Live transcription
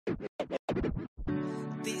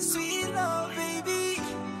This sweet love, baby.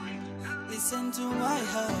 Listen to my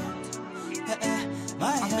heart.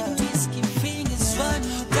 My heart. Whiskey fingers run.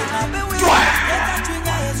 I've been with you. Better twin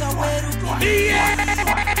eyes are where to be.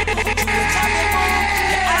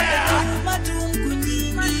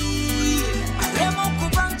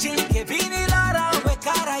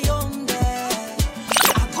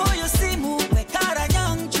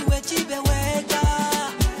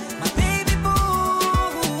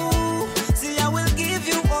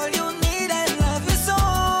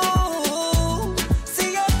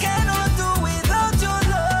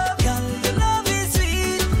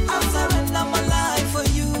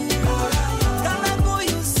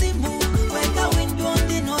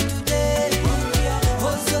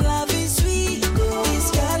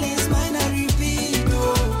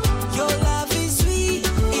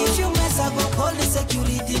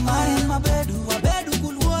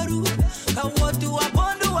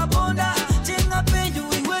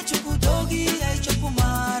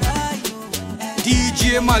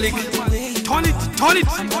 DJ Malik, turn it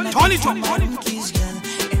up.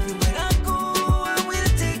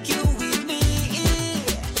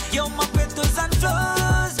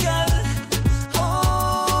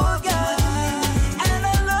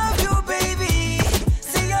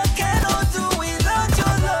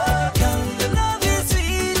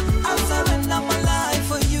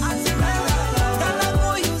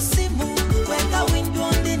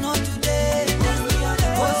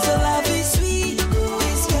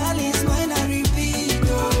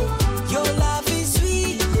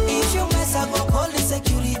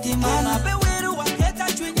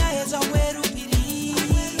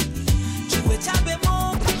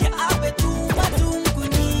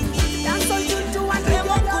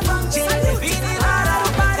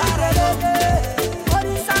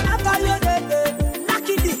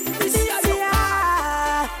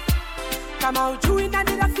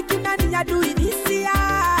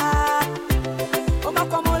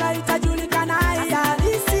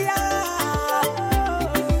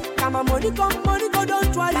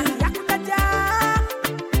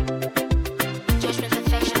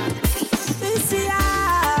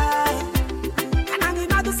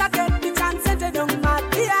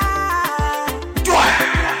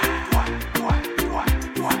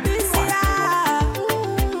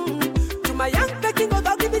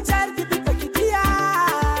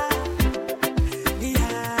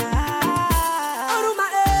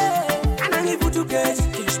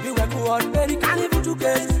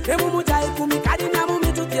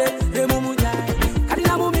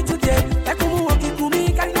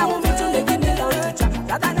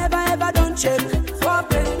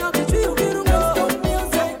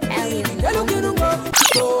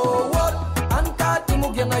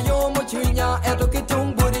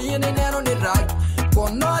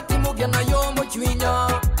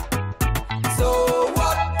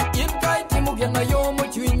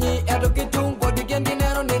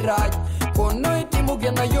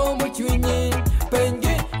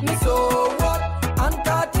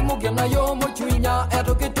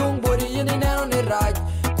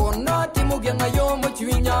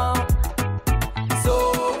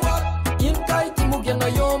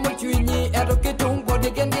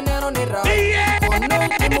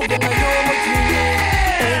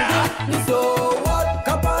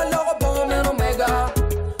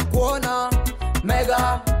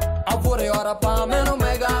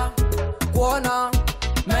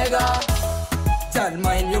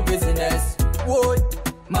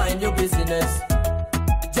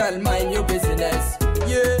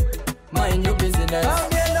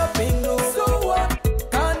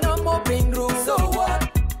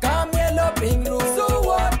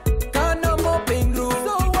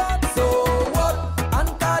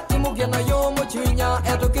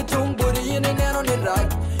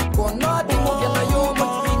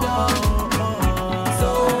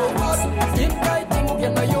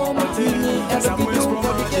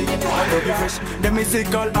 The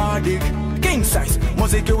musical addict, king size,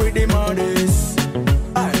 music with the modest.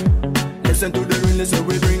 Aye, listen to the realness that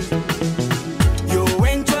we bring. You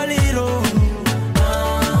eventually know.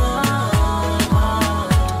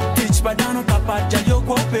 Teach padano papa jalio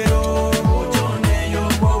kwapero.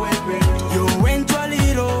 You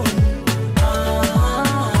eventually know.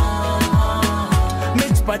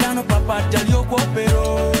 Teach padano papa jalio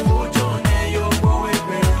kwapero.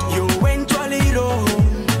 You eventually know.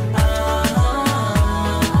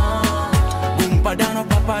 Padano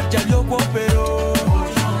papa jalio kwapero.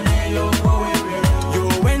 You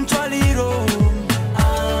went to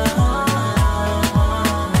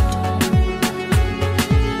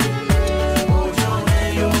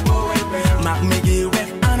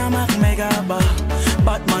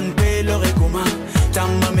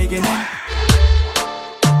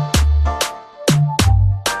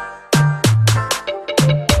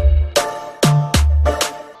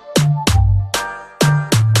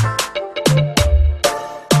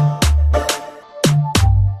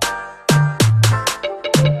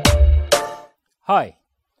Hi,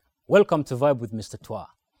 welcome to Vibe with Mr. Twa.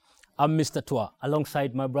 I'm Mr. Twa,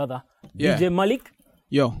 alongside my brother, DJ Malik.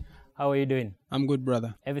 Yo. How are you doing? I'm good,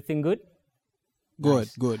 brother. Everything good? Good,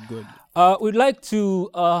 Nice. good. We'd like to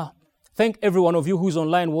thank every one of you who's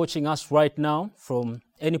online watching us right now from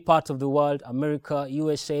any part of the world, America,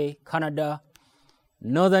 USA, Canada,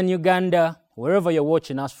 Northern Uganda, wherever you're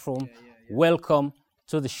watching us from. Welcome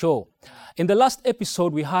to the show. In the last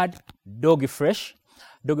episode, we had Doggy Fresh.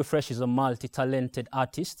 Doggy Fresh is a multi-talented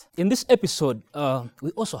artist. In this episode,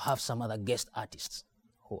 we also have some other guest artists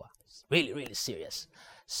who are really, really serious.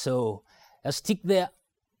 So stick there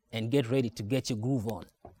and get ready to get your groove on.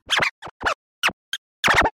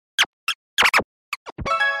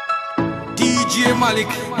 DJ Malik.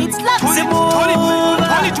 It's Luxembourg.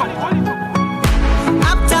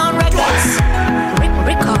 Uptown Records.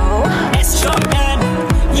 Rico. S-Show-M.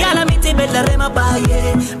 Yala miti bella rema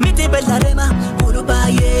baye. Miti bella rema kulu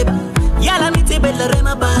baye. Yala miti bella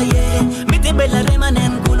rema baye. Miti bella rema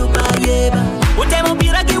nen kulu baye. Utemo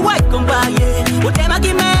biragi white kumbaye. Utema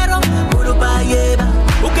kimero kulu baye.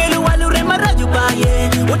 Ukelu walu rema raju baye.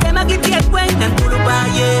 Utema kitiet wen nen kulu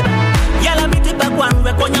baye. Yala miti bakwan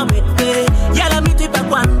we konya bete. Yala miti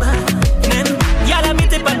bakwan ba. Yala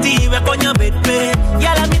miti pati we konya bete.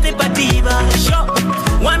 Yala miti pati ba. Show.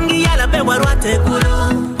 Wangi yala pe warwate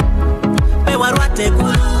kulu. Pe warwate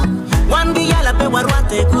kulu. Wangi yala pe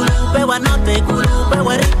warwate kulu. Pe wanote kulu. Pe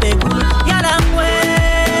warite kulu. Yala mwe.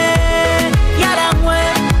 Yala mwe.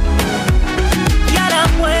 Yala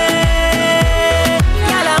mwe.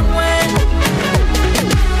 Yala mwe.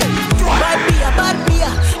 Bad beer, bad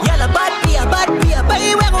beer. Yala bad beer, bad beer.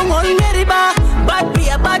 Bayi we ngol ngeriba. Bad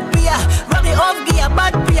beer, bad beer. Rub it off gear,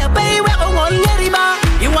 bad beer. Bayi we ngol ngeriba.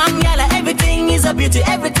 Iwang yala, everything is a beauty,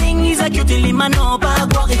 everything is a cutie, lima no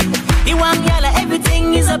bagwari. Iwang yala,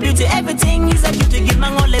 everything is a beauty, everything is a cutie, give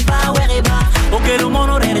mangole ba weriba. Okelo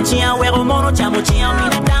mono rere chia, wero mono chamo chia,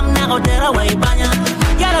 mina dam na rodera way banya.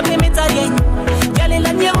 Yala be metarien, yale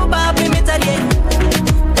la nyero ba be metarien.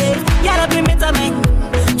 Yala be metamen,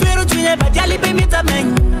 tuero tuye ba yali be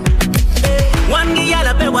metamen. Wangi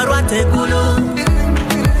yala be warwate kulo,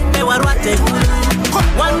 be warwate kulo.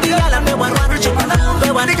 Wangi yala be warwate kulo, be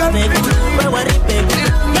warwate kulo, be warwate kulo.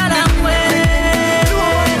 Yala mwe,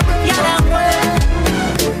 yala mwe.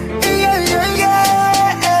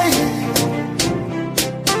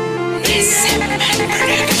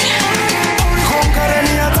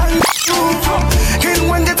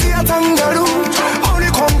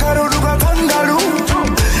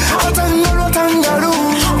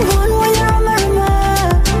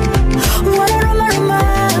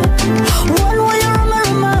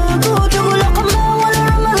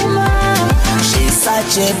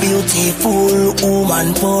 Such a beautiful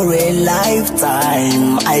woman for a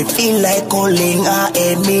lifetime. I feel like calling her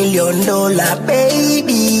 $1 million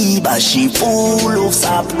baby, but she full of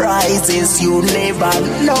surprises you never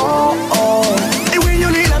know. When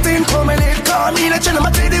you need a thing, come and it come in a channel.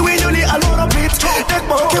 When you need a lot of it, that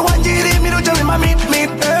boy one year me no tell my meet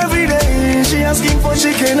every day. She asking for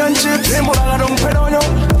chicken and chips.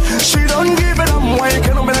 She don't give it up. Why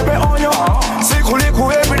can you be on your? Say cool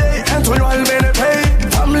every day and to all pay.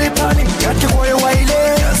 Family planning, got to go away.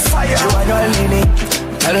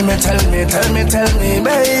 Tell me,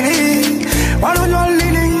 baby, why don't you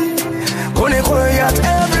leaning? Gonna go out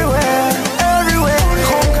everywhere.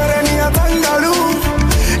 Conquer any tangalu,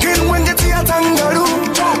 get when you see a tangalu.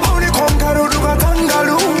 Only conquer do a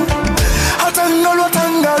tangalu,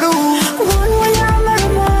 tangalu. One way you're a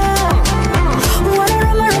marama. One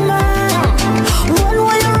marama. One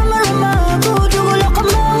way you're a marama. Go to look a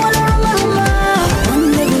man, one marama. One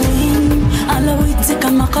leg wing, ala witty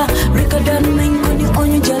kamaka. Rikadan main kuni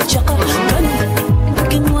onyu jal chaka. Gani,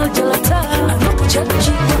 bukin wal jalata. Anaku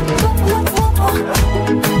chachi.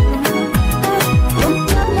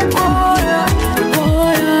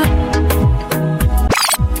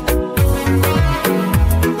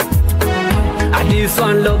 This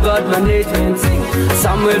one love God management sing.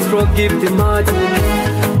 Samuel's Rock give the margin.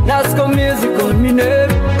 Nasco music on me name.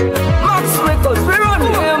 Max Records we run.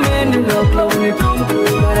 Real men in love me too.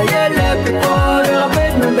 But I yell at people, you're a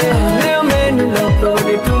bed no bed. Real men in love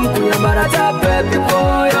me too. But I tap at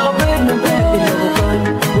people, you're a bed no bed.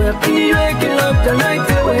 We're waking up tonight.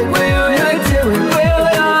 Where you night? Where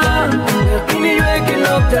you are? We're waking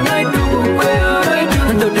up tonight. Where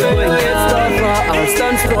and the way gets tougher, I'll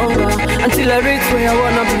stand stronger until I reach where I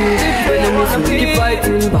wanna be. When the enemies will keep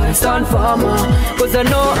fighting, but I stand firmer, cause I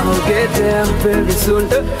know I'll get there very soon.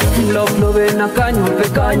 Love, and I can't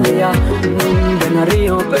pekanya. Then I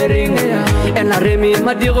reopening, and I remi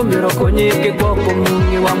Madiro Miroconi,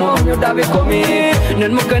 Kikomi, Wamonyo Davi Komi,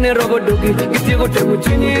 Nenmukane Robodogi, Kitigo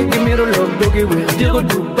Temuchini, Kimiro Love Dogi, Digo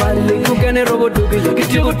Dubali, Mukane Robodogi,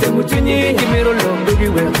 Kitigo Temuchini, Kimiro Love Dogi,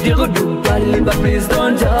 Digo Dubali, but please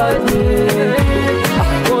don't judge me.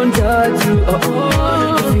 I won't judge you,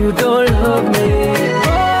 if you don't love me.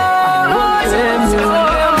 I won't blame you.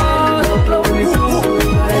 Love me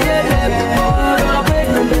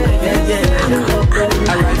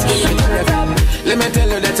too. Let me tell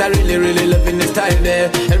you that I really loving the style there.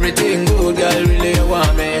 Everything good, girl, really you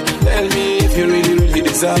want me. Tell me if you really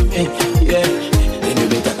deserve me. Yeah, then you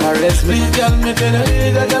better caress me. Please, girl, me tell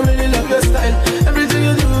you that I really love your style. Everything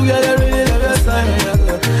you do, girl, I really love your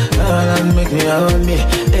style. And make me own me.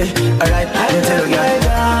 Alright, let me tell you, girl.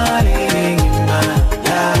 Darling, my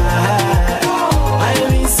life. I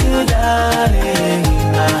miss you, darling,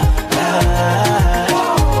 my life.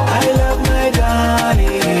 I love my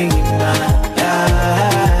darling, my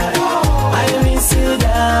life. I miss you,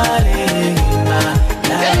 darling, my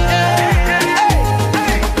life.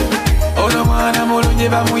 Oh, no, man, I'm all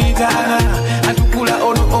never muitana. Atukula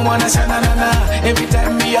ono omwana shanana. Every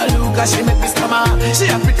time me a look at she make me stammer. She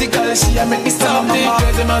a pretty girl, she a make me stammer. Something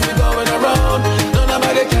crazy must be going around.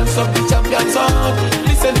 Nobody can stop the champion sound.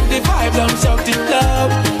 Listen to the vibes, I'm shouting loud.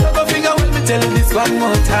 Don't go figure when me tell you this one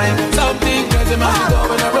more time. Something crazy must be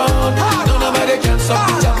going around. Nobody can stop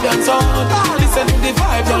the champion sound. Listen to the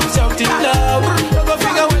vibes, I'm shouting loud. Don't go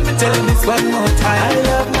figure when me tell you this one more time. I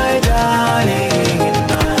love my darling,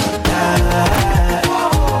 my life.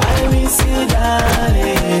 I miss you,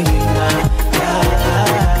 darling, my life.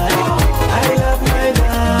 I love my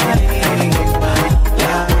darling, my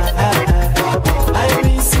life. I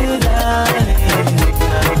miss you, darling,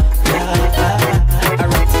 my life.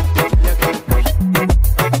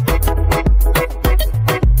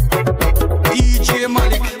 DJ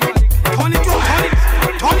Malik, turn it on.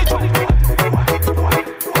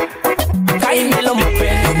 Caimelo Mope,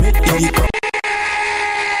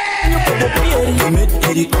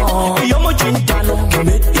 Yomo Chintano,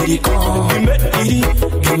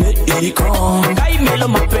 Caimelo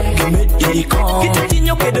Mope,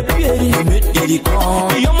 Kittinho que de pieri,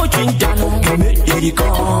 Yomo Chintano,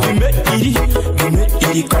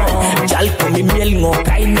 Chalco mi miel no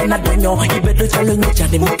kaina na daño, Ibedo chalo nyocha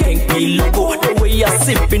de mukenki logo. The way you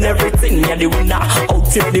sipping everything, ya the winner,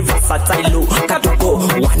 outfit the versatile Katuko,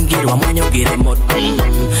 one giro amanyo gire mot,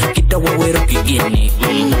 kita wawero kigeni,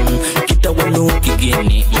 kita wano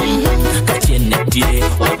kigeni, kachene tie,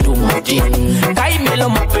 watu mutin, Caimelo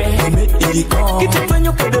Mope, kita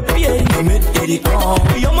tanyo kede pie,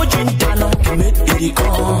 Yomo Chintano,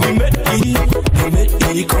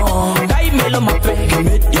 Caimelo Mope,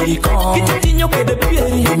 kita tinyo kede pie,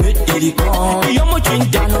 Yomo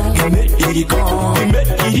Chintano,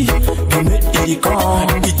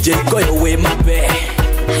 DJ go away my way,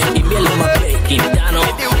 Imelo Mope, Quintano,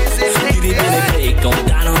 Diri bene break on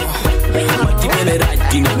Dano, Mati bene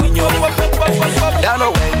raggi winyo, Dano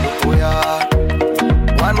weng lupoya,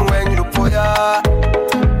 one weng lupoya,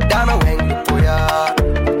 Dano weng lupoya,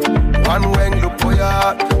 one weng lupoya,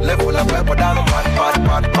 level of pepper down pat.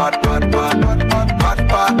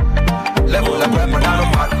 Level of pepper down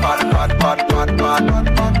pat.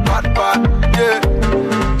 Yeah,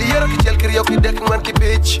 the year ki chel kiri yoki dek man ki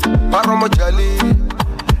bitch, paromo jali,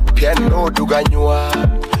 piano duganywa,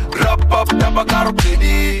 rap up tabakaro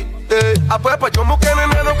kidi. Apoya pa jomo kene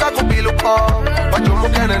neno kago bilu kong, pa jomo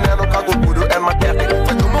kene neno kago budu en mateke,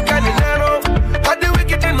 pa jomo kene neno, hadi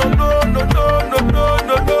wikiti no.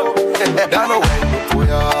 Dano weng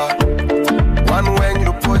lupoya, one weng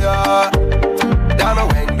lupoya, Dano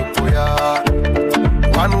weng lupoya,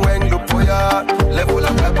 one weng lupoya, level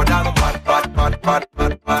of pepper down pat.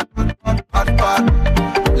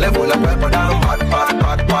 Level of pepper down pat.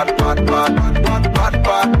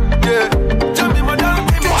 Yeah, tell me madam,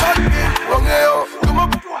 give me chut ping, wangeo, tuma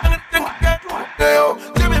anything geo.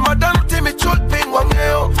 Tell me madam, give me chut ping,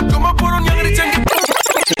 wangeo, tuma puro nyangri chengi.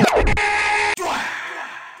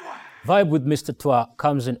 Vibe with Mr. Twa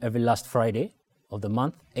comes in every last Friday of the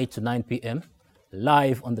month, 8 to 9 p.m.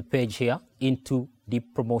 live on the page here, Into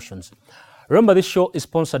Deep Promotions. Remember, this show is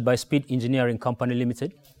sponsored by Speed Engineering Company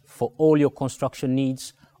Limited. For all your construction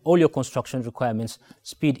needs, all your construction requirements,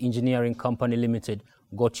 Speed Engineering Company Limited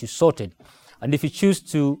got you sorted. And if you choose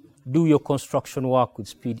to do your construction work with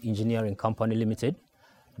Speed Engineering Company Limited,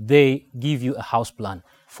 they give you a house plan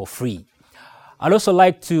for free. I'd also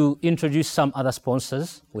like to introduce some other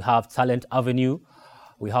sponsors. We have Talent Avenue,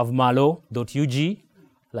 we have Malo.ug,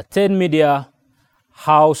 Latin Media,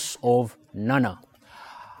 House of Nana.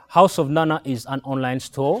 House of Nana is an online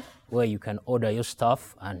store where you can order your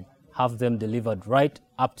stuff and have them delivered right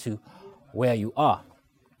up to where you are.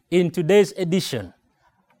 In today's edition,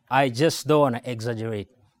 I just don't want to exaggerate,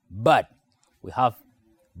 but we have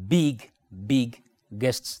big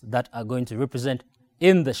guests that are going to represent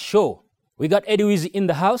in the show. We got Eddie Weezy in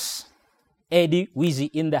the house. Eddie Weezy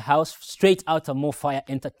in the house, straight out of More Fire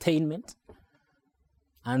Entertainment.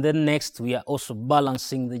 And then next, we are also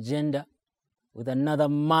balancing the gender with another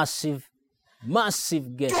massive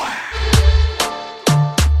guest.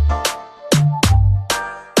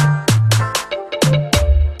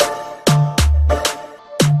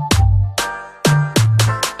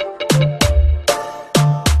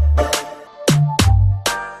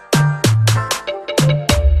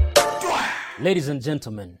 Ladies and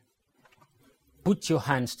gentlemen, put your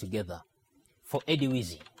hands together for Eddie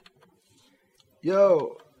Weezy.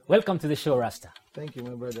 Yo, Welcome to the show, Rasta. thank you,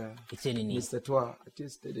 my brother. It's any need. Mr. Twa,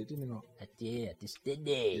 artist, you know. At this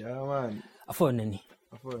day. Yeah, man. Afo nini?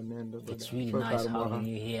 After an end of It's the- really for nice Karma. having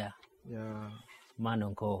you here. Yeah, Man,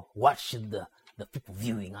 Uncle, what should the people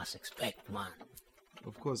viewing us expect, man?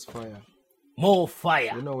 of course, fire. More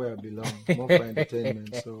fire. You know where I belong. More for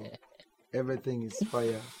entertainment, so everything is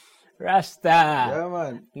fire. Rasta. Yeah,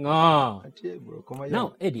 man. No. I tell you, bro. Come on,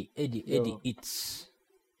 Now, Eddie, Yo. it's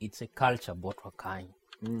a culture but what kind.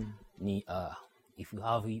 Ni if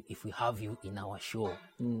we have you in our show.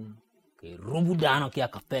 Okay, Rubudano kia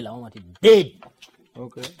capella, what dead.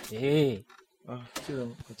 Okay. Hey.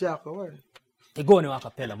 Chill. Chako, what? Egone wa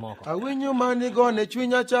capella moko. I win you money gone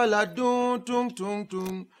chwinya chala dun tung tung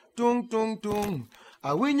tung tung tung tung.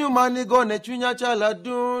 I win you money gone chwinya chala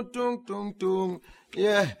dun tung tung tung.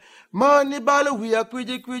 Yeah, money balu we are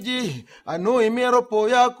kwiji. I know imero po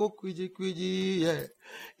yako kwiji. Yeah,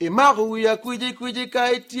 imaru we are kwiji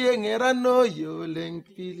kai tiengera no yo leng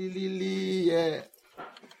pililili. Yeah,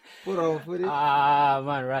 put it. Ah,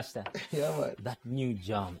 man, Rasta. Yeah, man. That new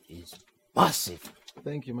jam is massive.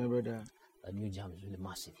 Thank you, my brother. That new jam is really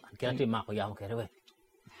massive. And can I tell you, Marco, you kerewe?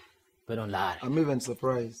 But don't lie. I'm even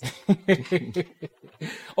surprised.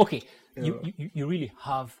 Okay, you really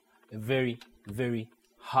have a very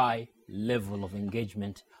high level of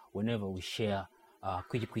engagement whenever we share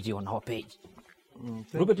Kwiji on our page.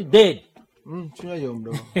 Robert is dead. Chwinya yom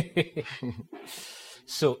do.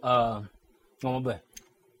 So, Mama Boy,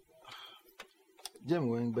 Jem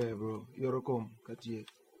weng be, bro. Yorokom katie.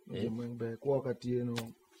 Jem weng be. Kwa katie no.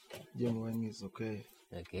 Jem weng is okay.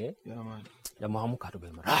 okay, Yeah, man. the Mahamuka to be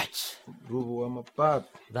right. Rubu I'm a pap.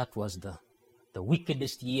 That was the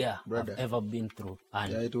wickedest year Brother. I've ever been through,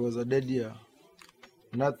 and Yeah, it was a dead year.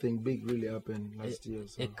 Nothing big really happened last year.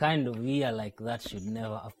 So a kind of year like that should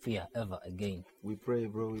never appear ever again. we pray,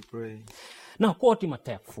 bro. We pray. Now, Court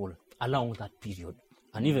attack full along that period,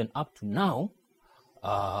 and even up to now,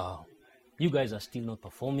 you guys are still not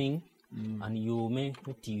performing, and you make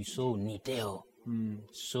you so neateo.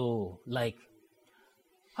 So, like,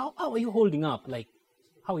 how are you holding up? Like,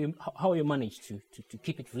 how you managed to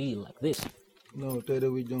keep it real like this? No, tell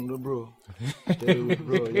you we don't do, bro. Tell you,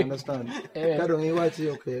 bro. You understand? Kadong iwachi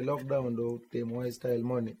okay. Lockdown do temo style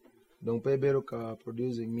money. Don't pay beruka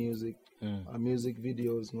producing music, music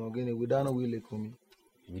videos. No, again we don't will kumi.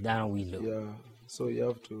 We don't will. Yeah, so you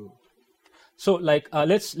have to. So, like,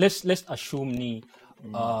 let's assume they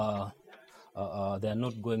are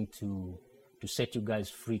not going to set you guys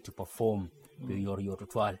free to perform your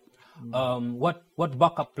ritual. What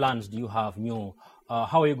backup plans do you have?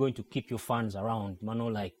 How are you going to keep your fans around? Mano,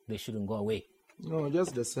 like they shouldn't go away. No,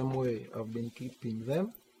 just the same way I've been keeping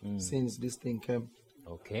them since this thing came.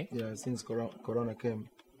 Okay. Yeah, since Corona came.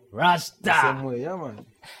 The Rasta. same way, yeah, man.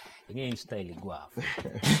 Again, style guava.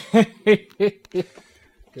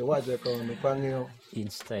 Okay, watch the Corona. In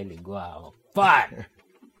style guava. But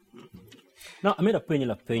now I made a penny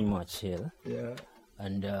much here, Yeah.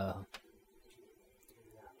 and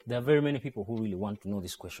there are very many people who really want to know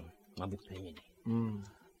this question. Maybe penny.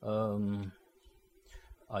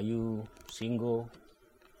 Are you single?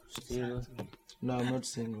 Still? No, I'm not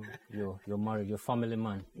single. You're married. You're a family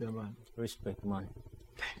man. Yeah, man. Respect, man.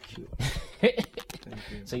 Thank you.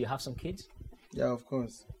 So you have some kids? Yeah, of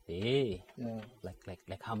course. Hey, Yeah.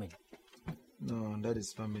 like how many? No, that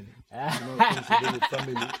is family. You know, things to do with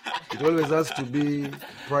family. It always has to be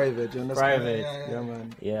private. You understand? Private. Yeah,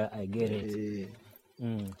 man. Yeah, I get it.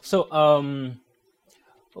 Eh, So,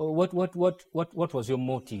 what was your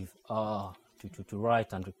motive to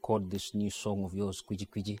write and record this new song of yours, Kwiji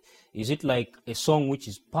Kwiji? Is it like a song which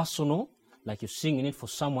is personal, like you're singing it for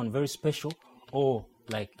someone very special, or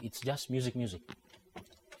like it's just music?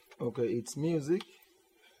 Okay, it's music,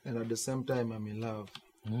 and at the same time, I'm in love.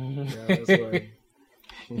 Yeah, that's why.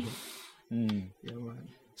 Yeah, man.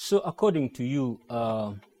 So, according to you,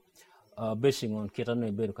 basing on Kirano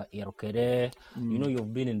Iberuka Irokere, you know,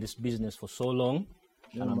 you've been in this business for so long,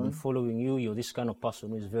 and I've been following you. You're this kind of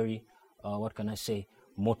person who is very, what can I say,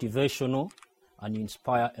 motivational, and you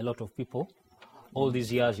inspire a lot of people. All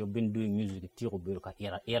these years you've been doing music,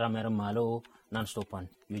 era malo, non-stop, and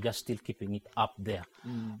you're just still keeping it up there.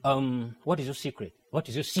 What is your secret? What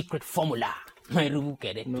is your secret formula to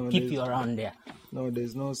keep you around there? No,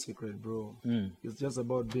 there's no secret, bro. It's just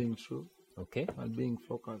about being true. Okay. And being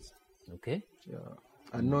focused. Okay. Yeah.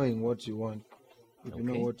 And knowing what you want. If you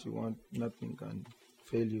know what you want, nothing can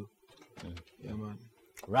fail you. Yeah, man.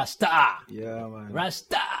 Rasta. Yeah, man.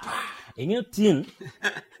 Rasta. In your team,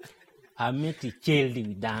 I met a child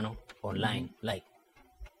with Dano online. Like,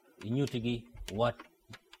 you knew to get what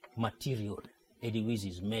material Eddie Wiz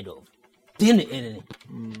is made of. Yeah.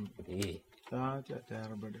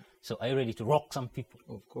 So are you ready to rock some people?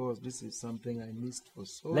 Of course, this is something I missed for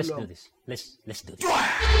so Let's long. do this. Let's do this.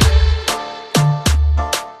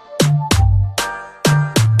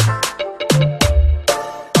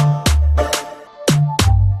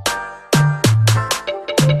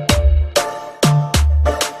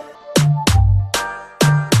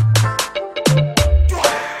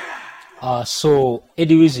 So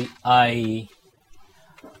Eddie Wizzy, I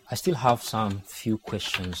still have some few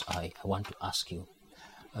questions I want to ask you.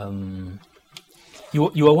 You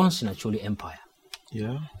were once in a Choli empire.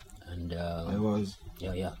 Yeah. And I was.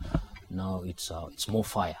 Yeah. Now it's more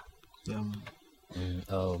fire. Yeah.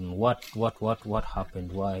 What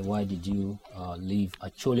happened? Why did you leave a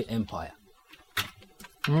Choli empire?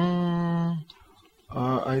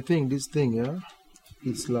 I think this thing, yeah,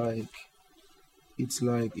 it's like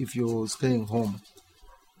if you're staying home,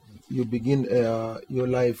 you begin your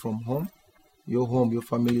life from home, your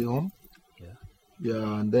family home.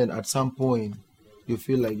 Yeah, and then at some point, you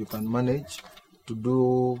feel like you can manage to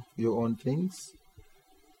do your own things.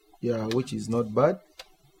 Yeah, which is not bad.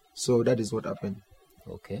 So that is what happened.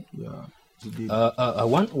 Okay. Yeah.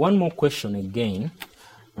 One more question again.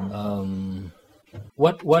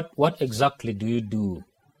 What exactly do you do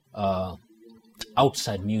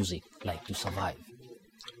outside music, like to survive?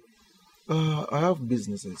 I have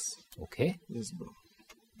businesses. Okay. Yes, bro.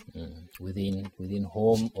 Within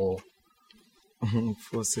home or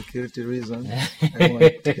for security reasons. I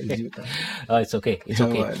won't tell you that. It's okay. It's No,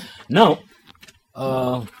 okay. man. Now,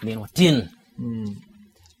 tin.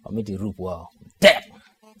 Amiti rup wow. Tap.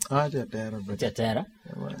 Tara.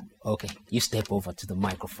 Okay, you step over to the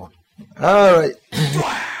microphone. All right.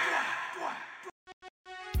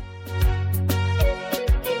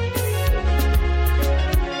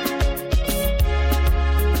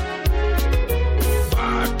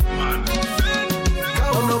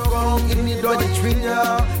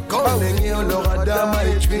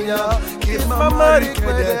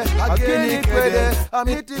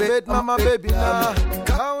 Amiti bet mama baby na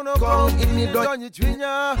kauno kong ini donyi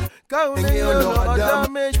chwinya kaune yo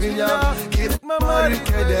adame chwinya kit mama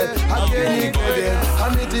rikede akeni kede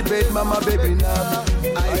amiti bet mama baby na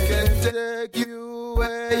I can take you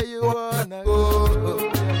where you wanna go.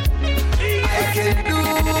 I can do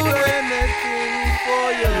anything for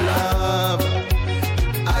your love.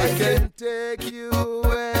 I can take you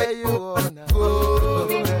where you wanna go.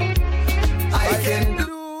 I can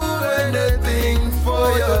do anything for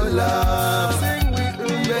your love. Sing with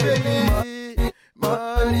me, baby.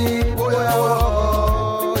 Money, boy,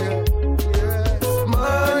 oh, yeah.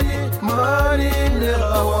 Money,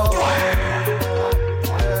 never walk.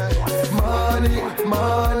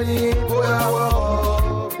 Money, boy,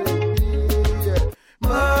 oh, baby.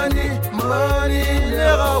 Money,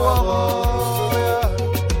 never walk.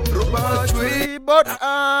 Ruba tree, but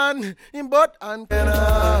and kena.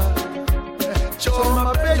 Choma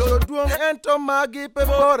pejo duong ento magi pe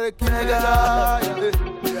bore kega.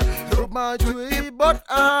 Ruma chui bot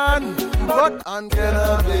an kena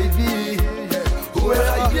baby.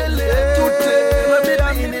 Where yele tute mabida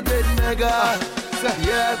ini bed mega.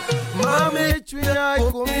 Yeah, mami chui ay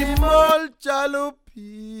kumi mol chalupi.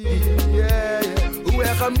 Yeah,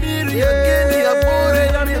 where kamiri ageni abore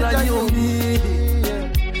ya miranyomi.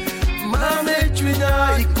 Mami chui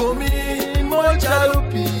ay kumi mol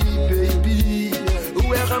chalupi.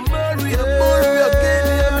 I'm married,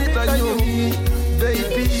 again,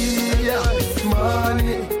 baby.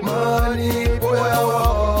 Money, boy, I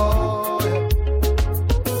want.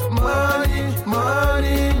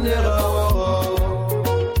 Money, never want.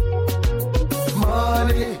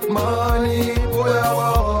 Money, boy, I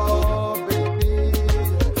want, baby.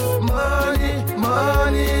 Money,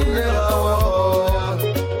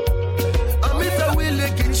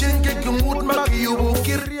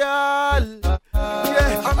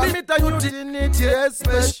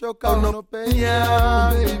 special kind of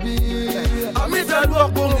penya, baby. Amita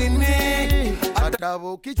Luakongini,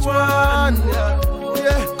 Atavo Kichwan,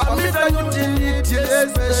 yeah. Amita Utility,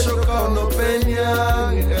 special kind of penya,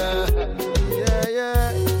 yeah.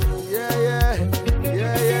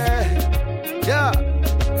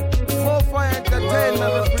 More Fire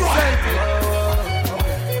Entertainment representing.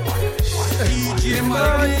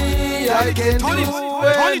 Money, I can do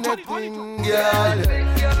anything, girl.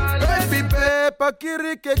 Baby paper,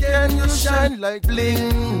 Kirike, can you shine like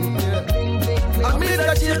bling?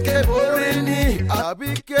 Amita Chirke Borini,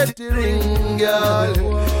 Abiketi ring, girl.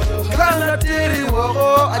 Kanatiri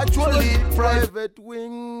Waro, actually private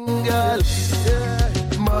wing, girl. Yeah.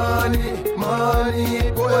 Money,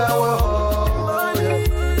 boy,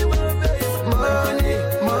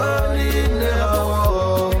 money, now.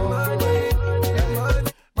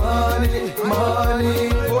 Money,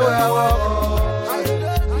 boy,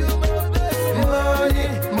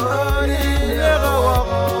 money,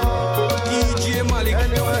 DJ Malik.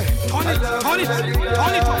 Turn it.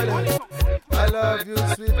 I love you,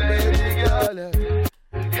 sweet baby girl.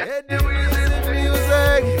 Hey, do the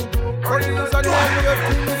music. Produce and all your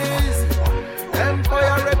things.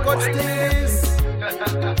 Empire Records things.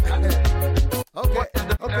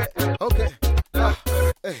 Okay.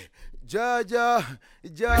 Hey. Jaja.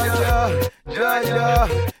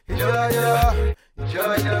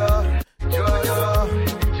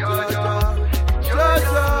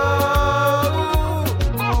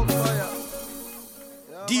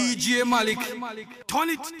 DJ Malik. Turn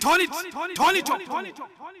it.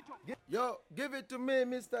 Yo, give it to me,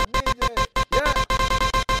 Mr. DJ.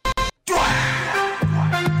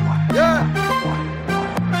 Yeah.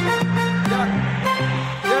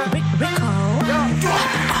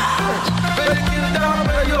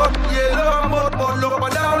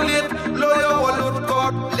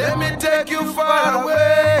 Let me take you far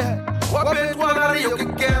away. Wapet wanari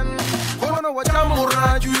yokiken. Kono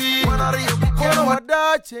wachamura jui. Kono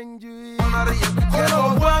wada chenjui. Kono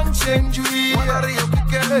wang chenjui.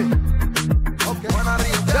 Okay.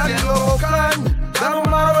 Jalo kan. Dano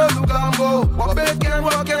maro lugambo. Wapeken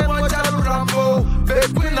wachalu rambo.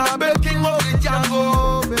 Bekwina beking oki jango.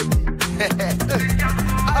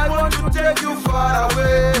 I want to take you far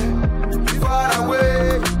away.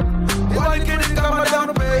 You want to come down,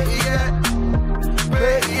 baby,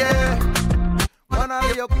 yeah. Wanna be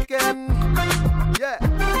your weekend, yeah.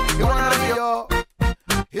 You wanna be your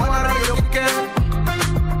weekend.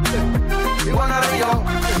 You wanna be your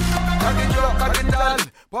capital.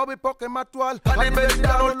 Bobby poke matual, and baby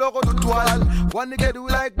down logo to twal. Wanna get you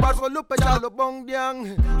like Barso Lupe Chalo Bong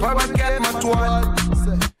Diang. Bobby get matual.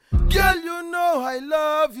 Girl, you know I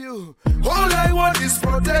love you. All I want is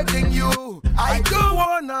protecting you. I don't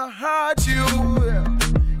wanna hurt you.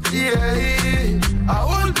 Yeah, I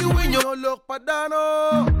want you in your look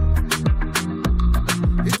padano.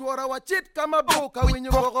 It's what I watch it come a book when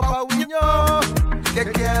you walk up when you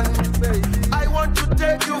again. I want to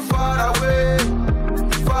take you far away.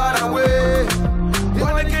 You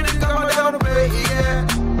wanna get it come down, baby, yeah.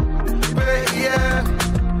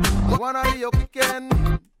 Wanna be your weekend.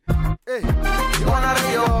 Hey, you wanna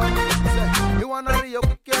be your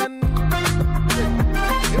weekend.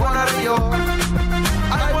 You wanna be your.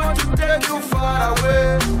 I want to take you far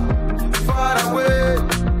away.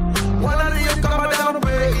 Wanna be your come down,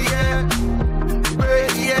 baby, yeah.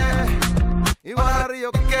 You wanna be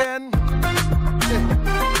your weekend.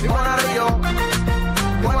 You wanna be your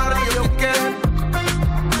weekend.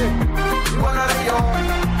 You wanna be your.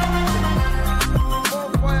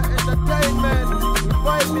 More Fire Entertainment.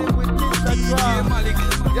 Vibing with Mr. Malik.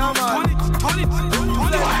 Yeah, man. Turn it.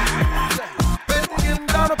 Betting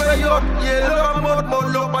down a period. Yeah, more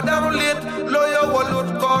low, but down late. Lawyer will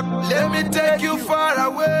court. Let me take you far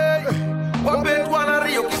away. One bit, one are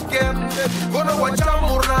you again. Gonna watch a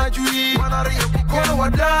murajui. Gonna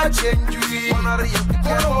watch a change.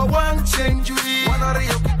 Gonna one change. One are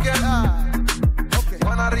you again. Okay,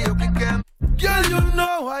 one are you again. Girl, you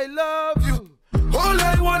know I love you. All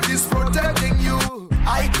I want is protecting you.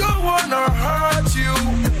 I don't wanna hurt you.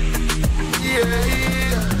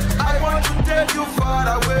 Yeah, I want to take you far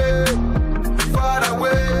away.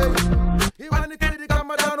 You wanna get it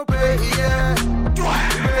come down, baby, yeah.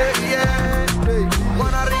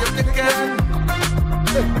 Wanna real again.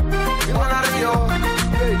 You wanna real.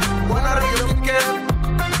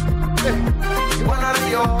 You wanna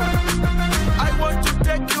real. I want to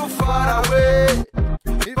take you far away.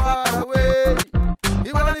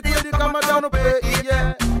 You wanna get it come down, baby,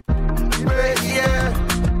 yeah.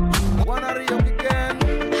 Wanna real again.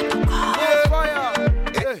 Fire.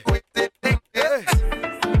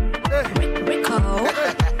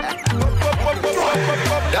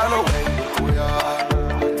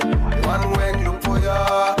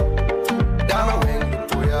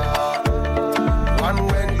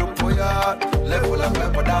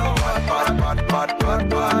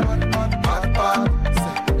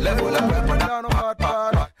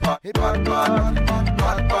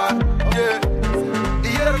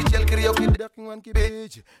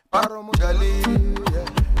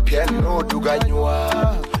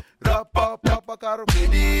 duganywa. Rapa papa karo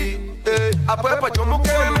kidi. Apoe pa jomo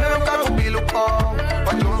kene neno kago bilu kong.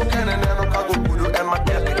 Pa jomo kene neno kago kudu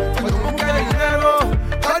emateke. Pa jomo kene neno.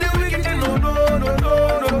 Kadi wikiti no.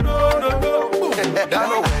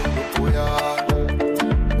 Dano when you poya.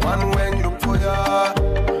 One when you poya.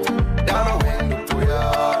 Dano when you poya.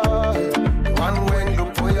 One when you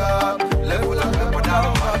poya. Level up pepper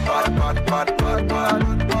down. Pat.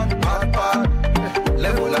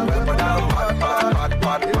 Level up pepper down.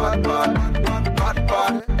 Pat.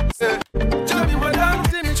 Jimmy madam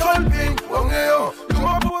Timmy Cholping. Wangeo.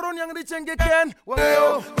 Tumaporo nyang di chenge ken.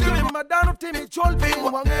 Wangeo. Jimmy madam Timmy Cholping.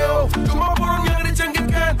 Wangeo. Tumaporo nyang di chenge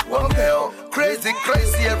ken. Wangeo. Crazy,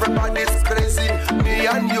 everybody's crazy. Me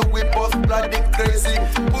and you, we both bloody crazy.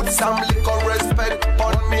 Put some little respect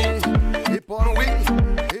on me. Hip on me.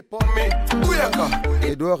 Uyaka.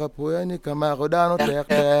 Edouard Poyani Kamarodano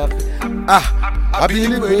Terre.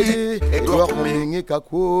 Abili Kwedi. Edouard Mingi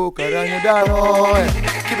Kaku Karanyo Dano.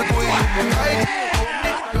 Keep it going.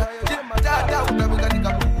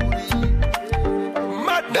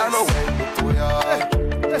 Dano when you poya.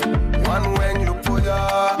 One when you poya.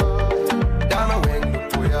 Dano when you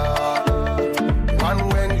poya. One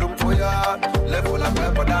when you poya. Level up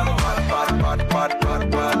pepper down. Pat.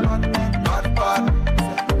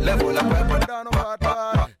 Level up pepper down.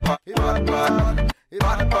 Pat.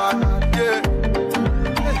 Yeah.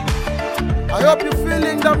 I hope you're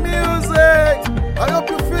feeling the music. I hope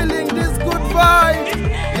you're feeling this good vibe.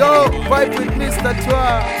 Yo, vibe with Mr.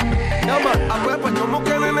 Twa. Yama, apoe pa jomo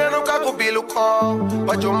kene neno kago bilu kong.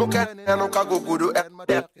 Pa jomo kene neno kago kudu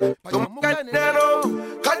emateke. Pa jomo kene neno.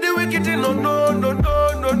 Kadi wikiti no.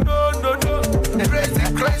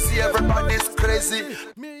 Crazy, everybody's crazy.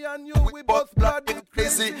 Me and you, we both bloody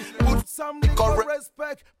crazy. Put some little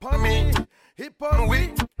respect on me. Hip on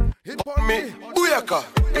me. Uyaka.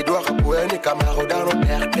 Edouard Poyani Kamarodano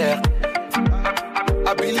Terre.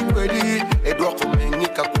 Abili Kwedi. Edouard Mingi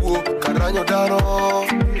Kaku Karanyo Dano.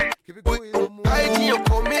 Kaiti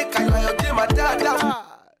yoko me kayo yote matata.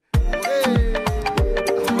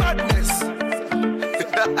 Madness.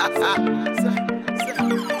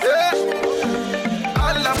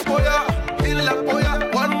 Alla poya, illa poya,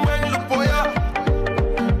 one when you poya.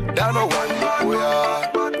 Dano one you poya.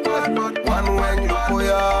 One when you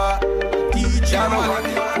poya. Dano one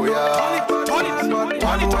you poya.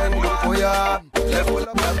 One when you poya. Level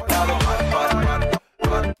up, pat.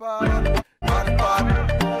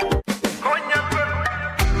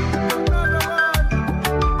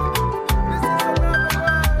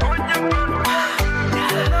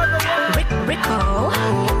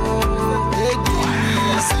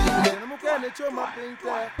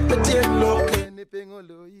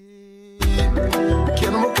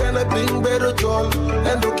 Ken mo kana ping bedo jol,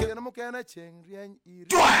 endo ken mo kana cheng rian iri.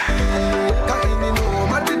 Ka ini no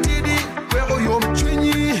matitidi, pero yom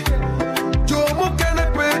chwinyi. Jo mo kana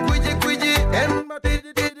kwe kwiji, en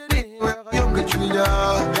matitidi, yom ke chwinya,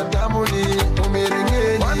 kadamuni, umiringe.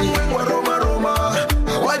 One when waroma,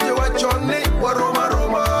 waje wachoni, waroma.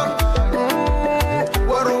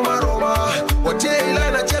 Waroma, waje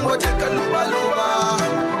ilana chel waje kaluba.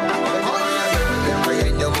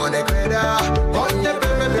 Konya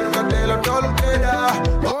bebe biro katelo tol keda.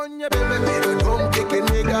 Konya bebe biro drum keke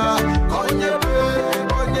nigga. Konya bebe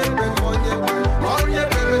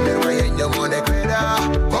biro yenyo mone keda.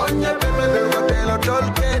 Konya bebe biro katelo tol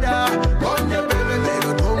keda. Konya bebe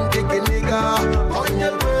biro drum keke nigga. Konya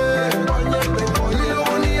bebe.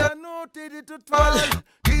 Yoni anu tidi to twal.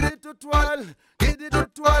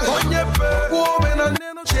 Konya bebe. Woman and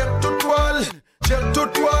neno check to twal.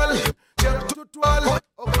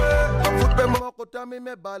 Footbe moko tami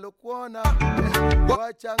me balo kuona.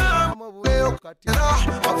 Wachanga mo buyo katina.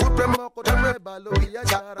 Footbe moko tami me balo ya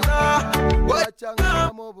chara.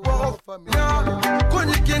 Wachanga mo buyo familia.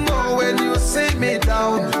 Konyi kingo when you see me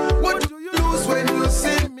down. What do you lose when you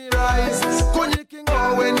see me rise? Konyi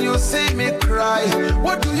kingo when you see me cry.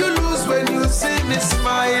 What do you lose when you see me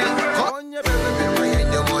smile? Konye bebe bebe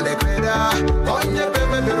yenyo mone kweda. Konye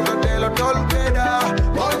bebe bebe katelo tol kweda.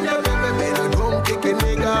 Konye bebe bebe drum keke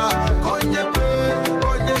nigga. Konye bebe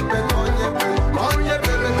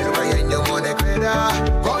bebe yenyo mone kweda.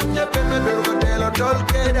 Konye bebe bebe katelo tol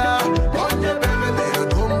kweda. Konye bebe bebe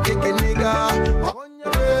drum keke nigga. Konye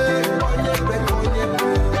bebe.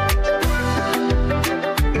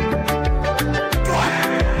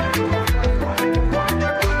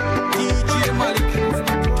 DJ Malik.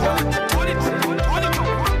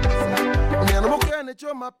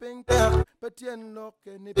 Choma ping ter, petien no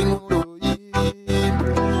keni ping loyi.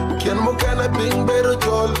 Ken mo kana ping bedo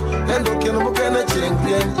jol, endo ken mo kana cheng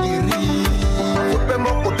pien iri. Fupe mo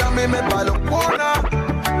utami me palo kona.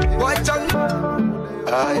 Boy chang.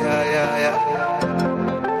 Ay ay ay ay.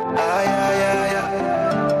 Ay ay ay ay.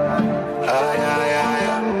 Ay ay ay ay.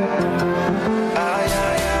 Ay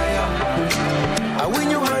ay ay ay. I win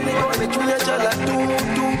you honey on the Julia Chala tum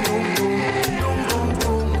tum tum tum tum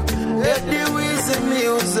tum. Eddie with the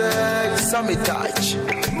music, Sammy touch.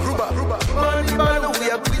 Ruba ruba. Money man we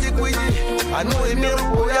are quiddy quiddy. I know a mirror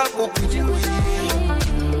boy I go quiddy quiddy.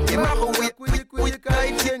 Imako we quiddy quiddy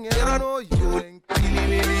kai tieng era no you ain't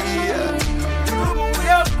quiddy. Ruba we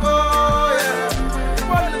are go.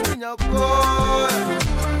 Money we are go.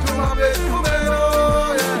 Tuma be tuma no.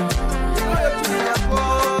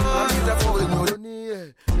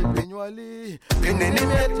 Peneni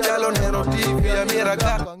metalo nero TV amira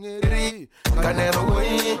kangeri kanero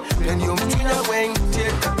wei penyo mtunya weng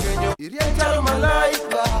tieka kenyo iria chalo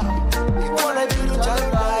malaika iwana biru chalo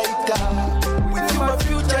malaika with you my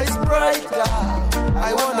future is brighter I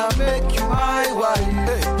wanna make you my wife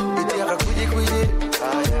hey idia kuji kuji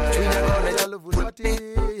tunya gone chalo vulati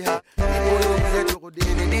iboyo yetu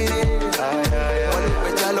kudini dini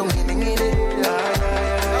wale chalo ngini ngini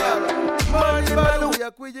Money balu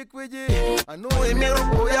ya kwiji kwiji anu emiro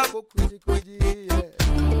boya ko kwiji kwiji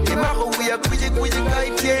imako ya kwiji kwiji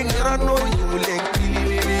kai tiengera no yule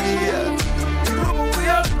kili rubu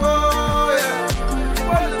ya ko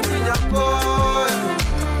wala ya ko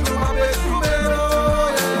mabe kumero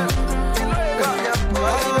ya ko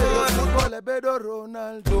football bedo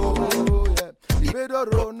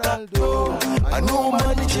Ronaldo anu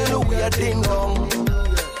mani chelo we are ding dong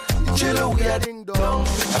Chilo, we are ding dong. I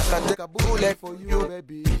can take a bullet for you,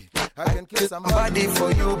 baby. I can kill somebody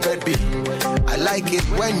for you, baby. I like it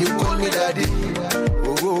when you call me daddy.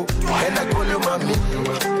 Oh, oh. And I call you mommy.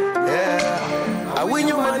 Yeah. I win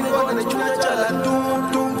you money, go to the Julia Chala.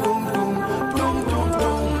 Tum, tum, tum, tum. Tum, tum,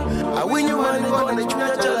 tum. I win you money, go to the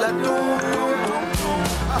Julia Chala. Tum, tum, tum. Tum,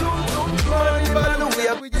 tum, tum. We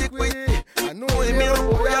are quiji, quiji. I know a mirror,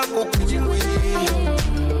 we are go quiji, quiji.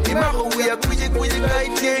 Imako we are quiji quiji kai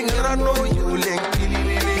tiengera no yule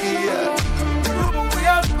kililia. Rubu we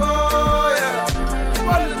are boy,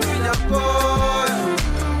 wale tunya boy,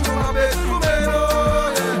 tumabe kumero,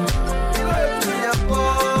 wale tunya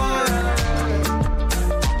boy.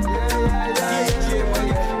 Yeah.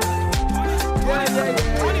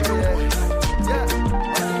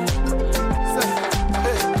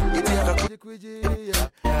 Iti yaka quiji quiji,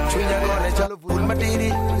 tunya gone chalo vul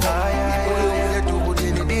matiri.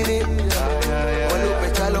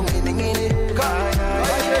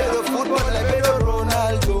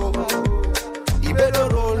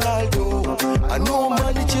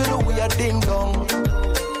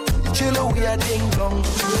 Ding dong,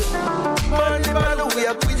 money balu we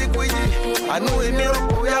are quiji quiji. I know a mirror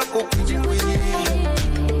boy I go quiji quiji.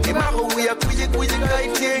 Imako we are quiji quiji kai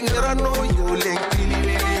tiengera no you link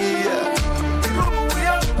kililia. We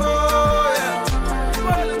are boy,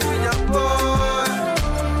 balu we are boy.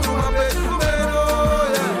 Tuma be tumero,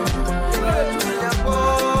 we are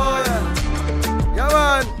boy. Yeah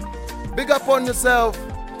man, big up on yourself.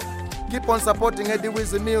 Keep on supporting Eddie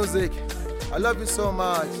with the music. I love you so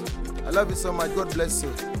much. I love you so much. God bless you.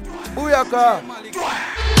 Booyaka.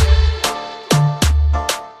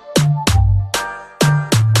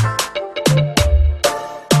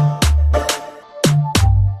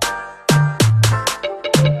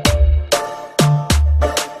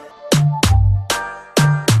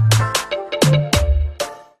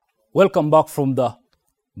 Welcome back from the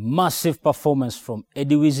massive performance from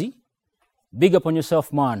Eddie Wizzy. Big up on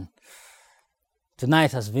yourself, man.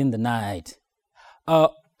 Tonight has been the night.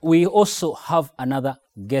 We also have another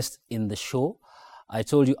guest in the show. I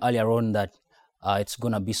told you earlier on that it's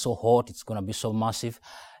going to be so hot, it's going to be so massive.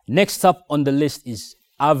 Next up on the list is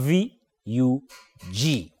AVUG.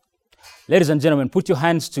 Ladies and gentlemen, put your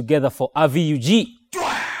hands together for AVUG.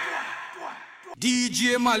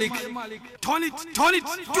 DJ Malik, turn it, turn it,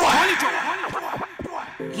 turn it up.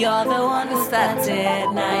 You're the one who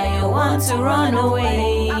started, now you want to run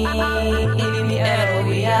away. In the air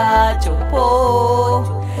we are Chopo.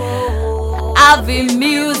 Avi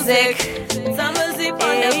music, some zip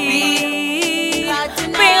on the beat.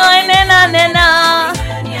 Bring on nena.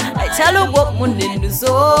 I tell you what mundi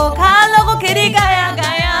so. Kalo ko kiri gaya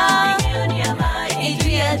gaya.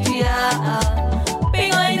 Ijia.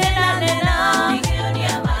 Bring on nena.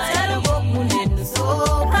 Tell you what mundi so.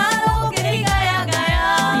 Kalo ko kiri gaya gaya.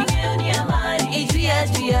 Ijia.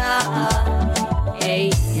 Hey,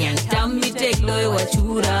 nyantami take loy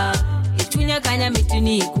wachura. Ichunya kanya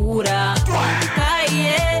mitini kura.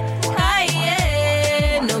 Kaiye,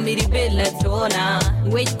 no miribela tona.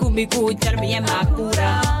 Wait kumiku charmiye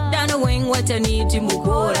makura. Dano wing what I need to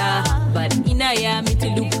mukora, but inaya me to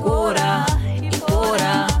lukora,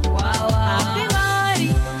 ikora.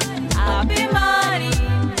 Happy Mari,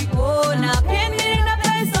 oh na penny na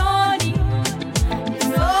pesoni,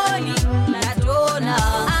 soni na dona.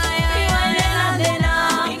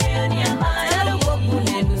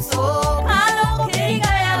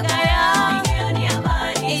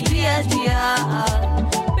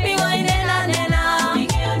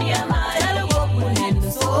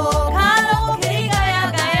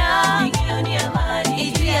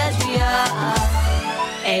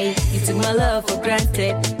 For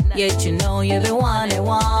granted, yet you know you're the one I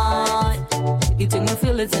want. You took my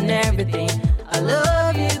feelings and everything. I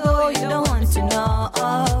love you though you don't want to know.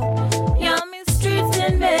 You're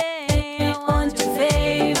mistreating me, I want your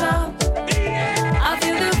favor. I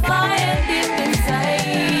feel the fire deep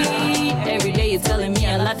inside. Every day you're telling me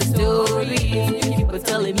a lot of stories. You keep on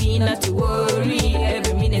telling me not to worry.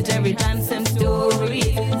 Every minute, every time, same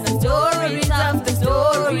stories. Some stories after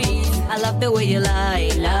stories. I love the way you lie.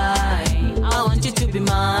 I want you to be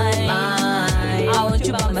mine. I want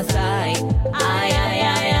you by my side.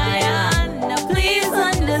 Now please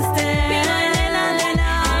understand.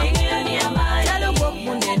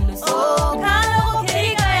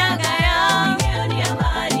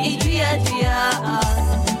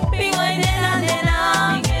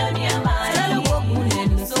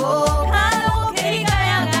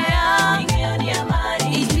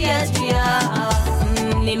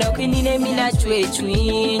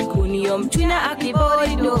 Twin kuniom twina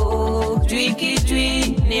akibori do twiki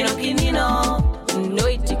twi nino kinino no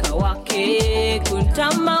itika wake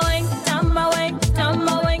kuntama weng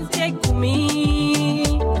take me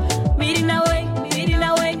mirina weng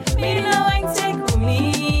take me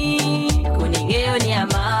kunigeo ni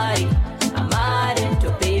amari to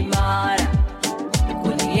pay mara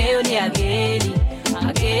kunigeo ni ageni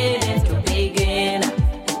to pay gena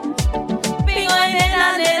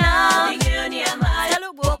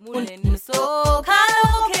so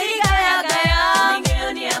kalo kaya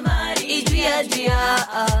ngeni amari ijia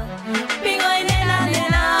bingo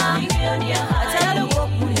nena atalo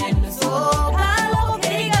wokunen so kalo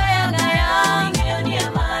kaya ngeni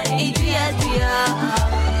amari ijia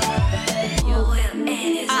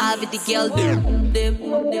with the girl them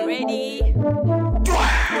ready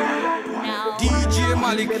now DJ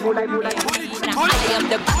Malik I am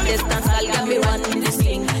the baddest dance I'll get me running this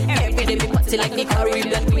thing. Every day me party like the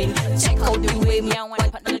Caribbean queen. Check out the way me and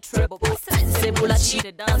one partner treble. Sensible as she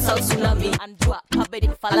the dance out tsunami and drop her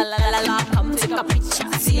bed fa la la la la. Come take a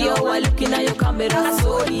picture. See how I looking at your camera.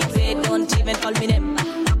 Sorry, babe, don't even call me them.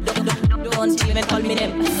 Don't even call me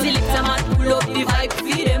them. Select a man, pull up the vibe,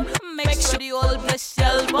 feed them. Make sure the old bless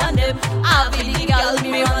shell on them. I'll be the girl,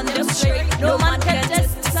 me run them straight. No man can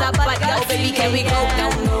test this a bad girl. Baby, can we go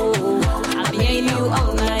down low? I'll be in you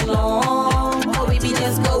all night long. Oh baby,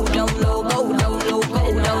 just go down low, go down low,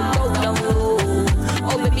 go down low.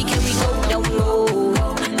 Oh baby, can we go down low?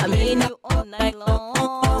 I'm in you all night long.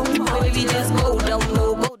 Oh baby, just go down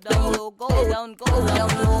low, go down low, go down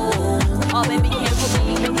low. Oh baby, can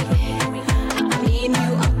we go? I'm in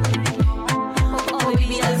you. Oh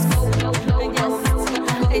baby, just go down low, just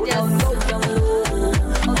go down low.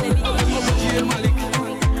 Oh baby, can we go?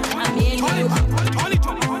 I'm in you.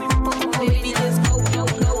 Baby, just go down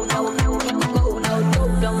low.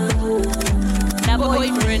 Now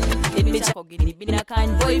boyfriend, it be chugging, it be a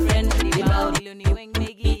kind boyfriend. The bow, the only wing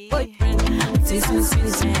meggy boyfriend. Sis, we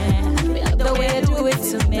love the way you do it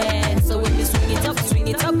to me. So when you swing it up,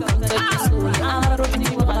 come touch it slowly. I'm a rocking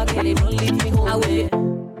you back, don't leave me away.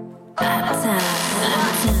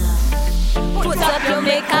 Put up your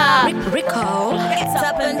makeup, recall. It's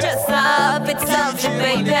up and dress up, it's up,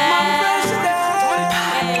 baby.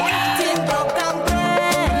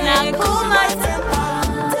 Cool my temper,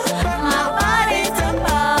 my body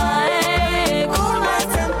temper, cool my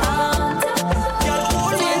temper.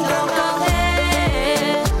 Don't come here,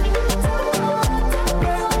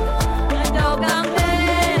 don't come here.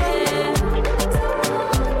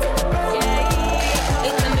 Yeah,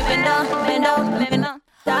 it's me bend down.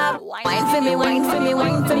 Stop, wine for me.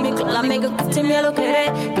 Girl, I make a good to me, look at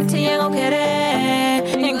it, good to you, look at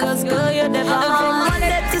it. And 'cause girl, you're the bomb. From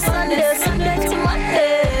Monday to Sunday to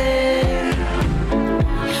Monday.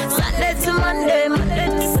 Monday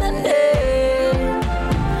to Sunday.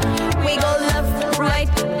 We go left, right,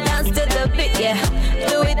 dance to the beat, yeah.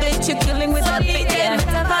 Do it that you're killing with a beat, yeah.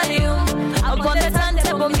 Meta value, I'm on the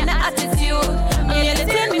turntable, me the attitude. I'm yelling,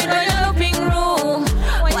 tell me when you're looping room.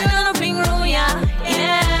 When you're looping room, yeah.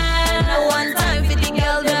 One time for the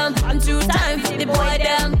girl, them. And two time for the boy,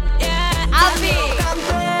 them. Yeah, I'll be.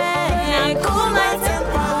 Cool my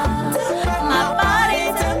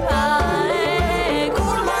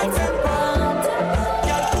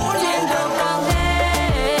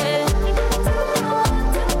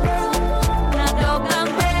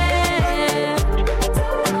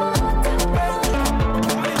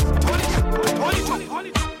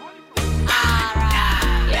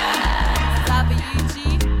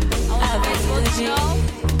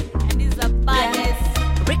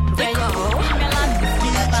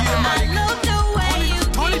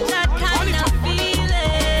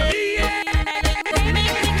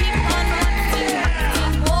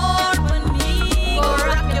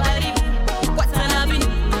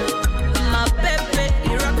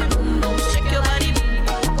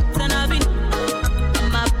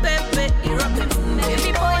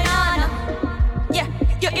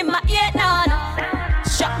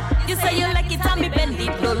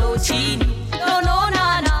chini. No, no,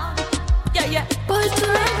 na, na. Yeah, yeah. Boys to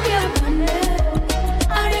like your money.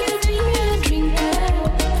 I like to drink and drink it.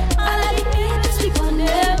 I like it to sleep on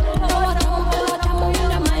it. Oh, I'm in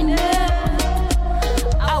the mind.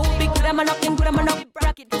 I will be good, I'm a knocking,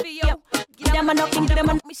 bracket for you. Give them a knocking, give them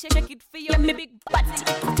a me shake it for you. Me big body,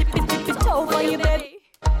 tip it over you, baby.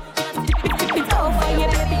 Tip it over you,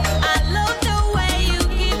 baby. I love the way you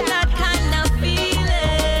give that kind of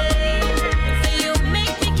feeling. So you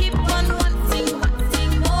make me keep on wanting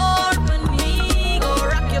more from me. Go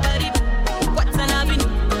rock your body, what's an avenue?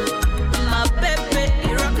 My baby,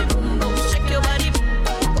 rock it, boom boom, shake your body,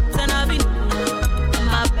 what's an avenue?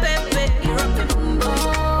 My baby, rock it, boom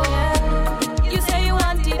boom. You say you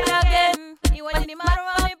want it again. You want the matter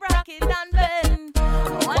of me bracket and bend.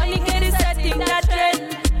 When you get it setting that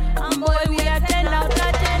trend, boy we are 10 out of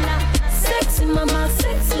 10. Sexy mama,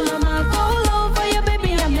 go over your baby,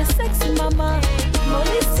 I'm your sexy mama.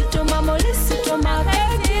 Molicito ma,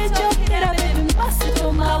 hey, joke that baby,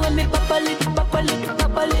 pasito ma. When me papa lit,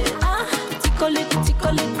 ah, tickle it,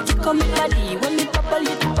 tickle me body. When me papa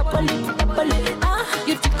lit, ah,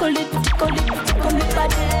 you tickle it, tickle me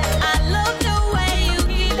body. I love the way you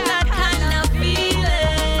give that kind of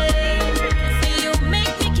feeling. So you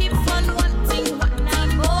make me keep on wanting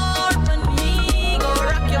more from me. Go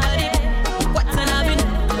rock your body, what's an avenue?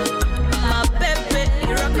 My baby,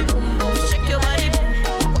 rock it, boom boom, shake your body,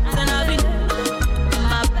 what's an avenue?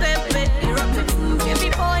 My baby, rock it, boom boom. Baby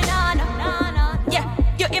boy, na na, yeah,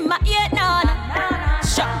 you in my ear, na na.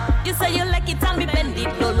 Sure, you say you like it, and me bend it,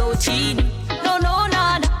 low chini. No, no,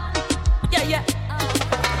 na na, yeah, yeah.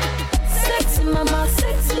 Sexy mama,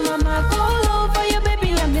 go over your baby,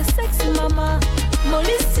 I'm your sexy mama.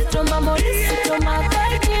 Molicito ma,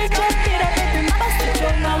 hey, joke that baby, pasito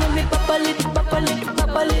ma. When me papa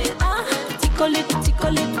lit, ah, tickle it,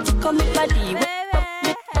 tickle me body.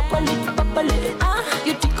 Papa lit, ah,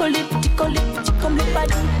 you tickle it, me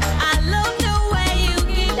body. I love the way you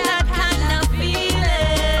give that kind of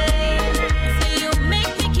feeling. So you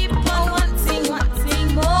make me keep on wanting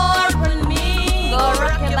more from me. Go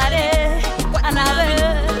rock your body, another.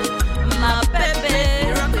 My baby,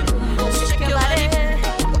 rock it, boom boom, shake your body,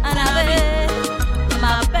 another.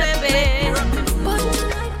 My baby, rock it, boom boom.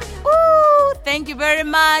 Woo! Thank you very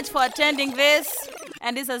much for attending this.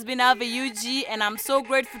 And this has been Ave UG, and I'm so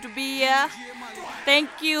grateful to be here. Thank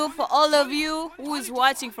you for all of you who is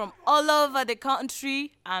watching from all over the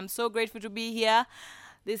country. I'm so grateful to be here.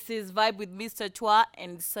 This is Vibe with Mr. Twa,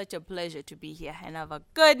 and it's such a pleasure to be here. And have a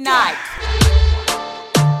good night.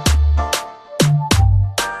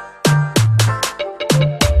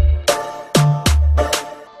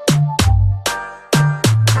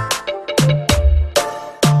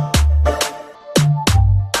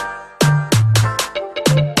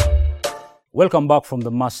 Welcome back from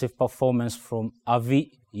the massive performance from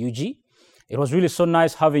Avi UG. It was really so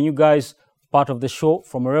nice having you guys part of the show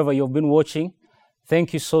from wherever you've been watching.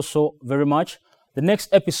 Thank you so very much. The next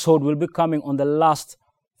episode will be coming on the last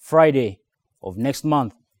Friday of next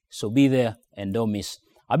month. So be there and don't miss.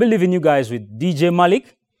 I'll be leaving you guys with DJ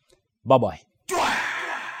Malik. Bye-bye.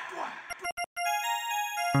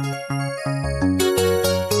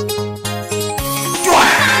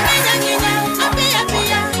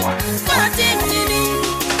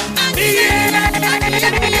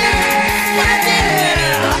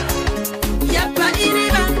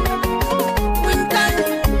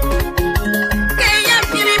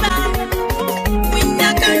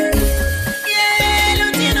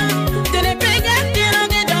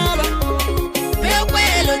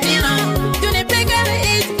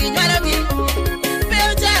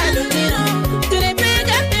 Do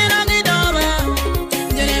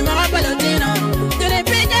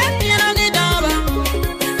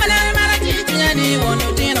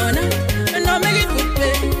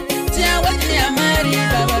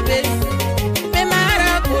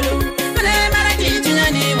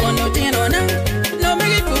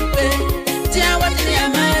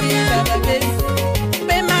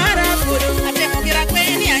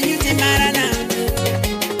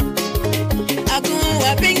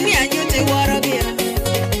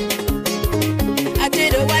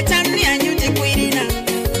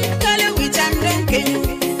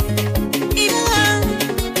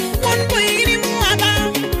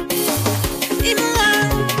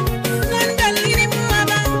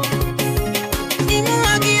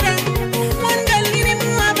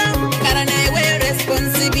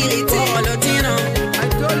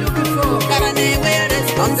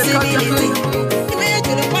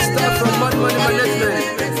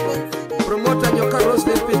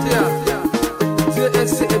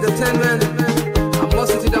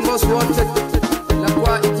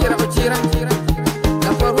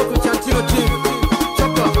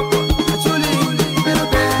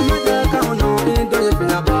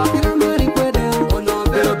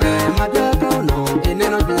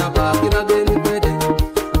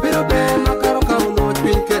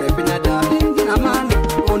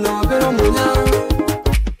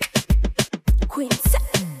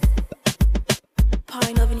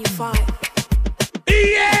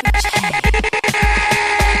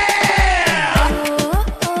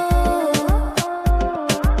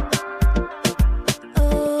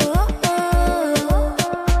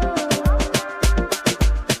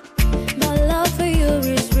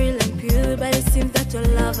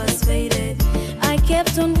has faded. I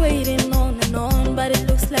kept on waiting on and on, but it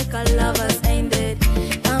looks like our love has ended.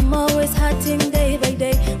 I'm always hurting day by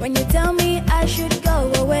day. When you tell me I should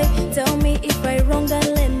go away, tell me if I wrong,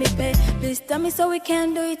 then let me pay. Please tell me so we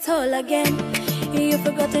can do it all again. You've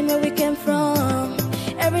forgotten where we came from,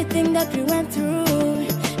 everything that we went through.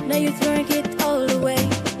 Now you're throwing it all away,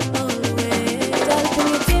 all away. Tell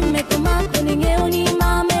me team make uma kuninge oni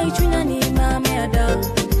mame chuna ni mame ada.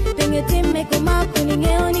 Pinge team make uma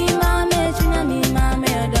kuninge oni mame chuna ni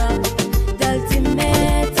mame ada. Tell team me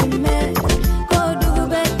go do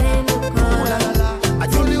better look. Ooh la la la, I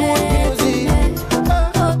only want music.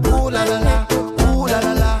 Ooh la la la, ooh la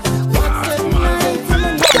la la.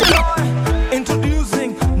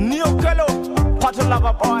 Introducing Neo Kelo, Pato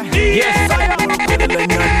Lava Boy. Yes, I am.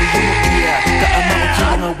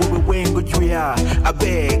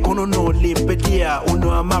 Abe kono no limpedia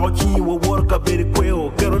uno amarochi wo worka beri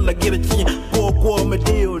kweo kero la girachi ko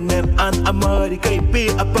medeo nen an amari kai pe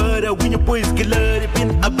apara winya boys kilari pin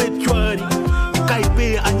abetuari kai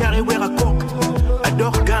pe anyare wera kok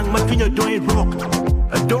ador gang makinya doin rock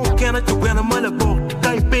ador kana to gwana malabok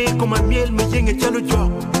kai pe koma miel me yenge chalo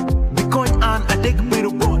jo bikoin an adek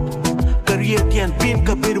beru bot career tian pin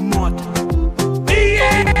ka beru mot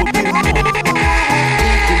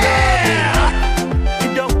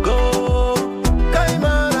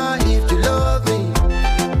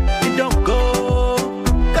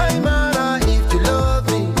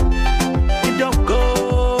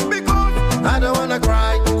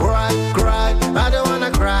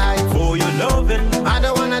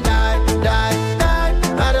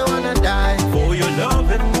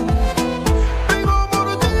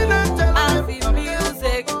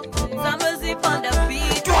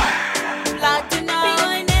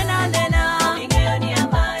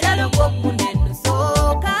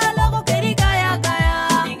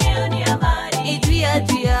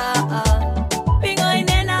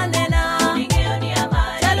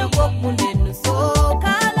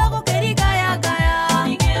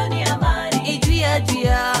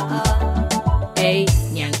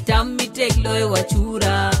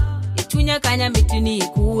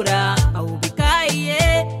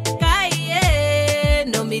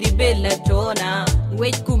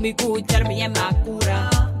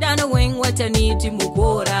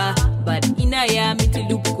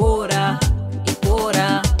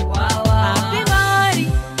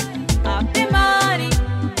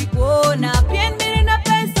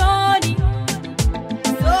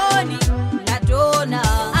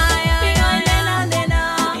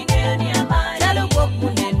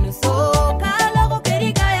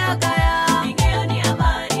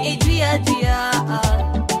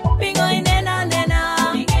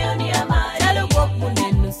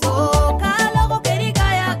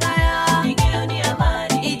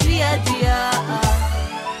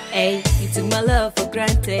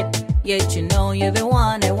Yet you know you're the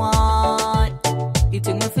one I want. You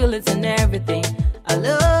took my feelings and everything. I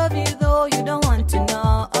love you though you don't want to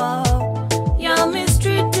know. You're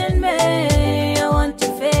mistreating me, I want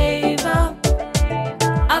your favor.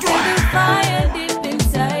 I feel the fire deep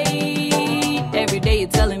inside. Every day you're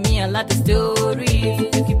telling me a lot of stories.